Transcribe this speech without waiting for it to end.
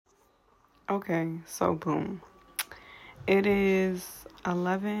Okay, so boom. It is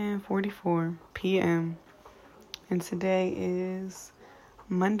 11:44 p.m. and today is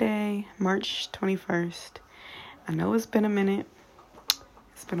Monday, March 21st. I know it's been a minute.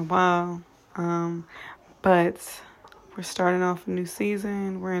 It's been a while. But we're starting off a new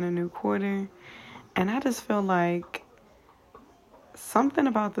season. We're in a new quarter. And I just feel like something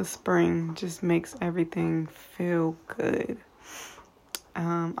about the spring just makes everything feel good.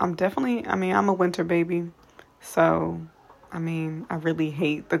 I'm a winter baby. So, I really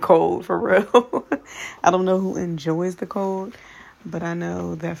hate the cold for real. I don't know who enjoys the cold, but I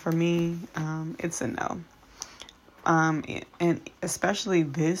know that for me, it's a no. And especially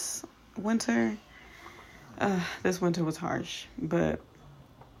this winter, this winter was harsh, but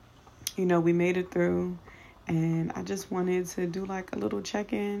we made it through, and I just wanted to do like a little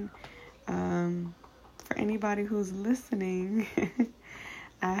check-in, for anybody who's listening.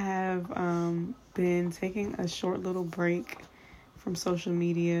 I have been taking a short little break from social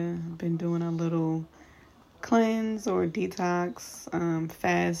media. I've been doing a little cleanse or detox,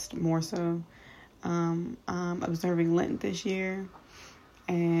 fast more so. I'm observing Lent this year,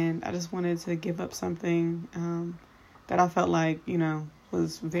 and I just wanted to give up something that I felt like,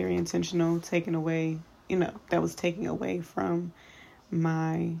 was very intentional, that was taking away from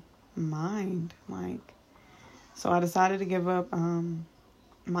my mind. So I decided to give up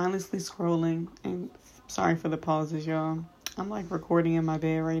mindlessly scrolling. And sorry for the pauses, y'all. I'm recording in my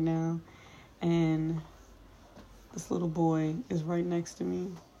bed right now, and this little boy is right next to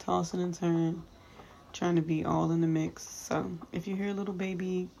me, tossing and turning, trying to be all in the mix. So if you hear little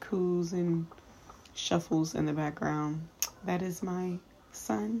baby coos and shuffles in the background, that is my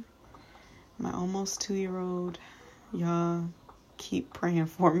son, my almost 2-year-old. Y'all keep praying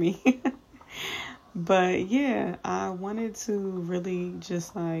for me. But yeah, I wanted to really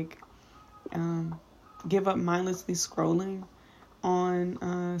just give up mindlessly scrolling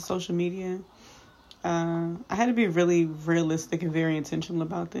on social media. I had to be really realistic and very intentional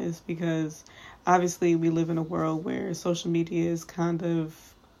about this because obviously we live in a world where social media is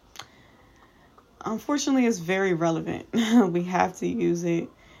unfortunately, it's very relevant. We have to use it,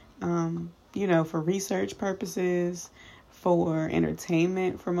 for research purposes, for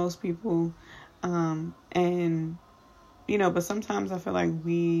entertainment for most people. But sometimes I feel like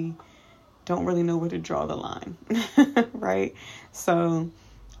we don't really know where to draw the line, right? So,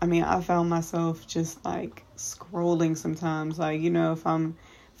 I found myself just scrolling sometimes. If I'm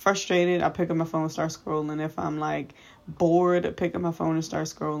frustrated, I pick up my phone and start scrolling. If I'm bored, I pick up my phone and start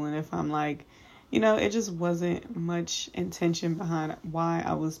scrolling. If I'm it just wasn't much intention behind why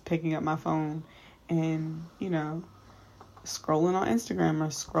I was picking up my phone and, scrolling on Instagram or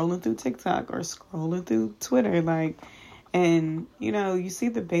scrolling through TikTok or scrolling through Twitter. And, you see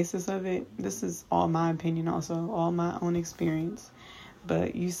the basis of it. This is all my opinion also, all my own experience.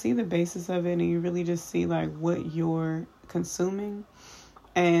 But you see the basis of it and you really just see what you're consuming.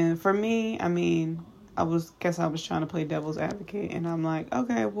 And for me, I was trying to play devil's advocate, and I'm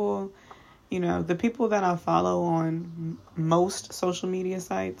okay, well, the people that I follow on most social media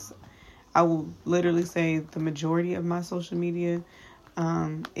sites, I will literally say the majority of my social media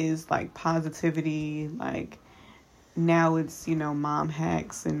is positivity. Now it's, mom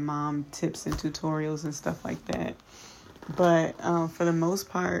hacks and mom tips and tutorials and stuff like that. But for the most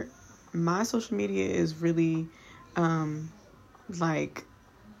part, my social media is really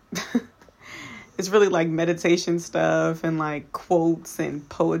it's really meditation stuff and quotes and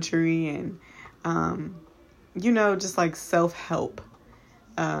poetry and just self-help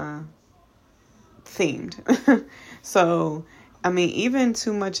themed. So even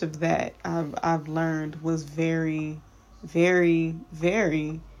too much of that I've learned was very, very,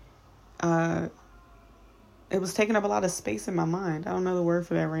 very it was taking up a lot of space in my mind. I don't know the word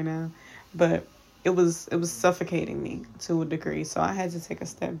for that right now, but it was suffocating me to a degree. So I had to take a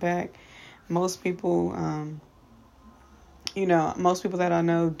step back. Most people that I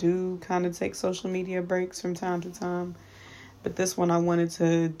know do kind of take social media breaks from time to time, but this one I wanted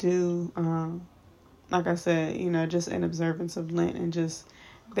to do like I said, just in observance of Lent, and just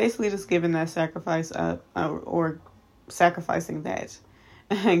basically just giving that sacrifice up, or sacrificing that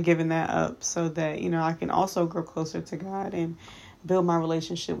and giving that up so that, I can also grow closer to God and build my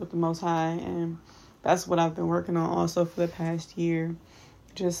relationship with the Most High. And that's what I've been working on also for the past year,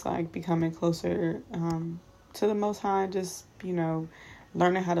 just becoming closer to the Most High, just,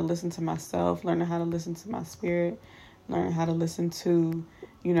 learning how to listen to myself, learning how to listen to my spirit, learning how to listen to,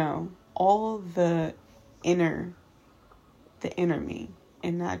 all the inner me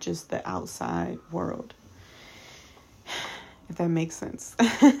and not just the outside world. if that makes sense. I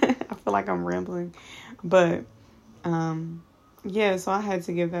feel like I'm rambling. But, yeah, so I had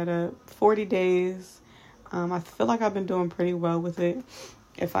to give that up. 40 days. I feel like I've been doing pretty well with it.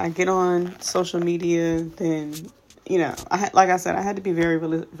 If I get on social media, then, like I said, I had to be very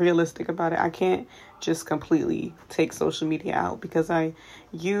realistic about it. I can't just completely take social media out because I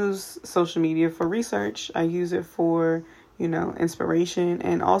use social media for research. I use it for, inspiration.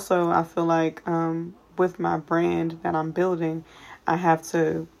 And also I feel like, with my brand that I'm building, I have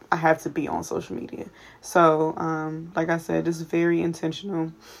to be on social media. So, like I said, it's very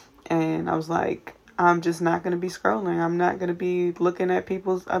intentional. And I was like, I'm just not going to be scrolling. I'm not going to be looking at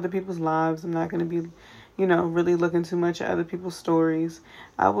other people's lives. I'm not going to be, really looking too much at other people's stories.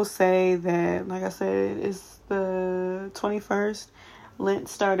 I will say that, like I said, it's the 21st. Lent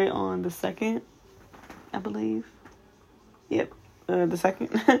started on the 2nd, I believe. Yep, the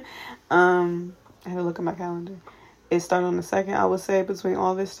 2nd. I had to look at my calendar. It started on the 2nd. I would say between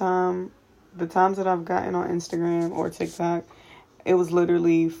all this time, the times that I've gotten on Instagram or TikTok, it was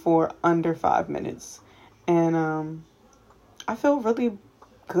literally for under 5 minutes. And I feel really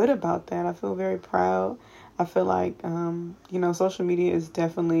good about that. I feel very proud. I feel like, social media is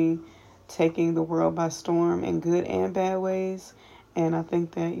definitely taking the world by storm in good and bad ways. And I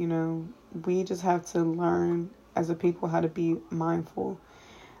think that, we just have to learn as a people how to be mindful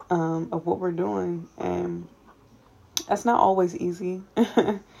of what we're doing. And that's not always easy.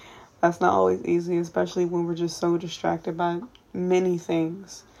 That's not always easy, especially when we're just so distracted by many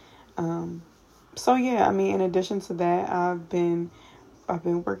things. So yeah, I mean, in addition to that, I've been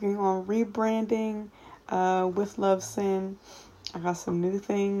working on rebranding with Love Sin. I got some new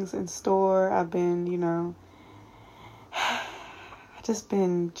things in store. I've been, I just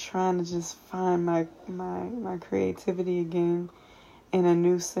been trying to just find my creativity again in a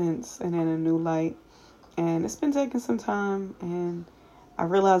new sense and in a new light. And it's been taking some time, and I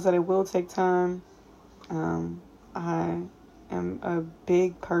realize that it will take time. I am a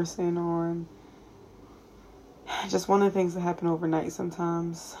big person on just one of the things that happen overnight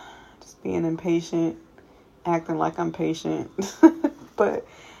sometimes. Just being impatient, acting like I'm patient, but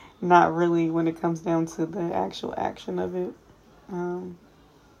not really when it comes down to the actual action of it.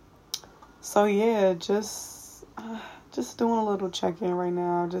 So yeah, just doing a little check-in right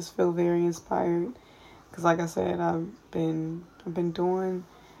now. I just feel very inspired. Because like I said, I've been being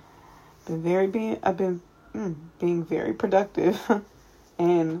very productive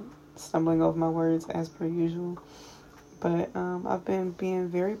and stumbling over my words as per usual. But I've been being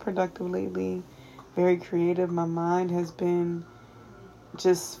very productive lately, very creative. My mind has been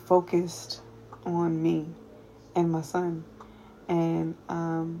just focused on me and my son. And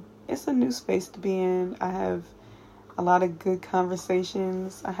it's a new space to be in. I have a lot of good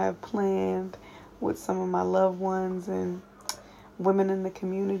conversations I have planned with some of my loved ones and women in the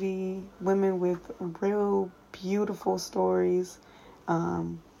community, women with real beautiful stories,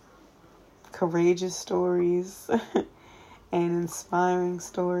 courageous stories, and inspiring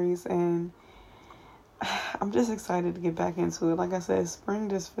stories. And I'm just excited to get back into it. Like I said, spring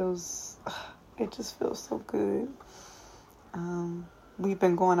just feels so good. We've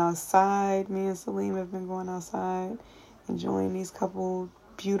been going outside. Me and Salim have been going outside, enjoying these couple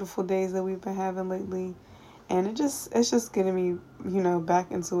beautiful days that we've been having lately. And it's just getting me,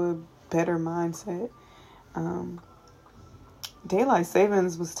 back into a better mindset. Daylight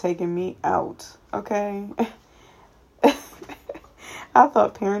savings was taking me out, okay? I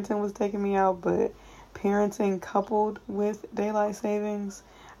thought parenting was taking me out, but parenting coupled with daylight savings,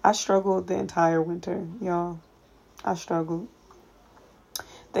 I struggled the entire winter, y'all. I struggled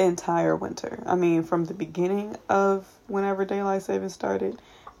the entire winter. I mean, from the beginning of whenever daylight savings started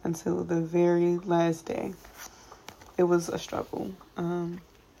until the very last day. It was a struggle.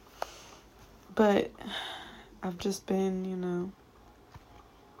 But I've just been,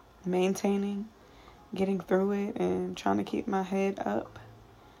 maintaining, getting through it, and trying to keep my head up.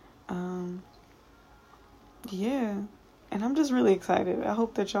 Yeah. And I'm just really excited. I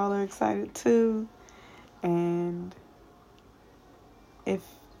hope that y'all are excited too. And if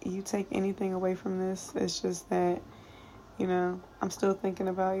you take anything away from this, it's just that, I'm still thinking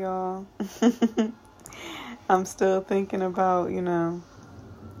about y'all. I'm still thinking about,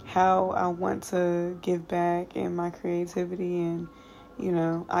 how I want to give back in my creativity. And,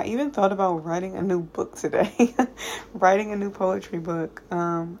 I even thought about writing a new book today. Writing a new poetry book.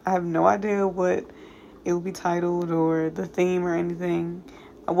 I have no idea what it will be titled or the theme or anything.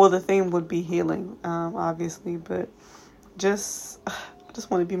 Well, the theme would be healing, obviously. But I just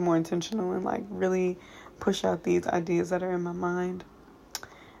want to be more intentional and, really push out these ideas that are in my mind.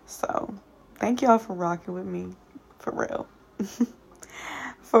 So, thank y'all for rocking with me. For real.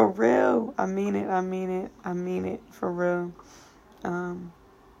 For real. I mean it. I mean it. I mean it. For real.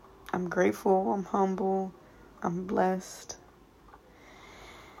 I'm grateful. I'm humble. I'm blessed.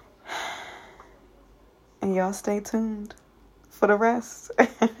 And y'all stay tuned for the rest.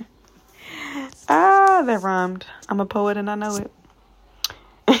 That rhymed. I'm a poet and I know it.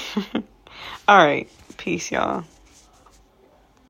 All right. Peace, y'all.